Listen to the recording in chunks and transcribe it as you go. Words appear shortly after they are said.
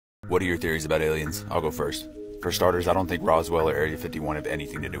What are your theories about aliens? I'll go first. For starters, I don't think Roswell or Area 51 have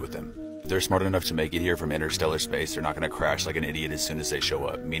anything to do with them. If they're smart enough to make it here from interstellar space, they're not going to crash like an idiot as soon as they show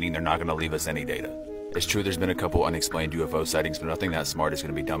up, meaning they're not going to leave us any data. It's true there's been a couple unexplained UFO sightings, but nothing that smart is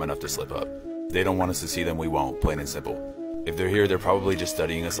going to be dumb enough to slip up. If they don't want us to see them, we won't, plain and simple. If they're here, they're probably just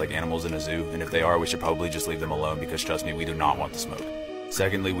studying us like animals in a zoo, and if they are, we should probably just leave them alone because trust me, we do not want the smoke.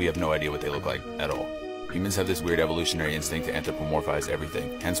 Secondly, we have no idea what they look like, at all. Humans have this weird evolutionary instinct to anthropomorphize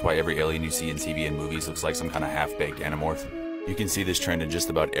everything, hence why every alien you see in TV and movies looks like some kind of half-baked anamorph. You can see this trend in just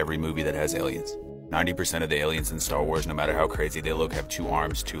about every movie that has aliens. 90% of the aliens in Star Wars, no matter how crazy they look, have 2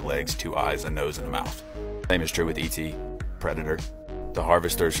 arms, 2 legs, 2 eyes, a nose, and a mouth. Same is true with E.T., Predator, the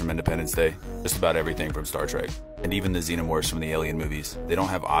Harvesters from Independence Day, just about everything from Star Trek. And even the xenomorphs from the alien movies. They don't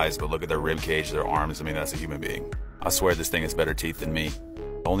have eyes, but look at their ribcage, their arms, I mean that's a human being. I swear this thing has better teeth than me.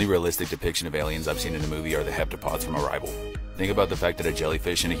 The only realistic depiction of aliens I've seen in a movie are the heptapods from Arrival. Think about the fact that a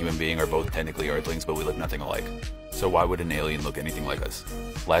jellyfish and a human being are both technically Earthlings, but we look nothing alike. So why would an alien look anything like us?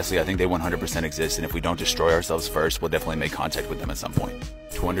 Lastly, I think they 100% exist, and if we don't destroy ourselves first, we'll definitely make contact with them at some point.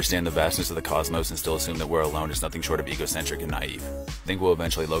 To understand the vastness of the cosmos and still assume that we're alone is nothing short of egocentric and naive. I think we'll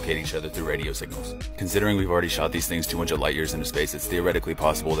eventually locate each other through radio signals. Considering we've already shot these things 200 light years into space, it's theoretically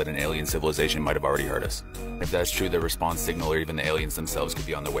possible that an alien civilization might have already heard us. If that's true, their response signal or even the aliens themselves could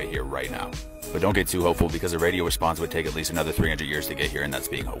be on their way here right now. But don't get too hopeful because a radio response would take at least another 300 years to get here, and that's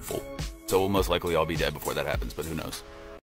being hopeful. So we'll most likely all be dead before that happens, but who knows.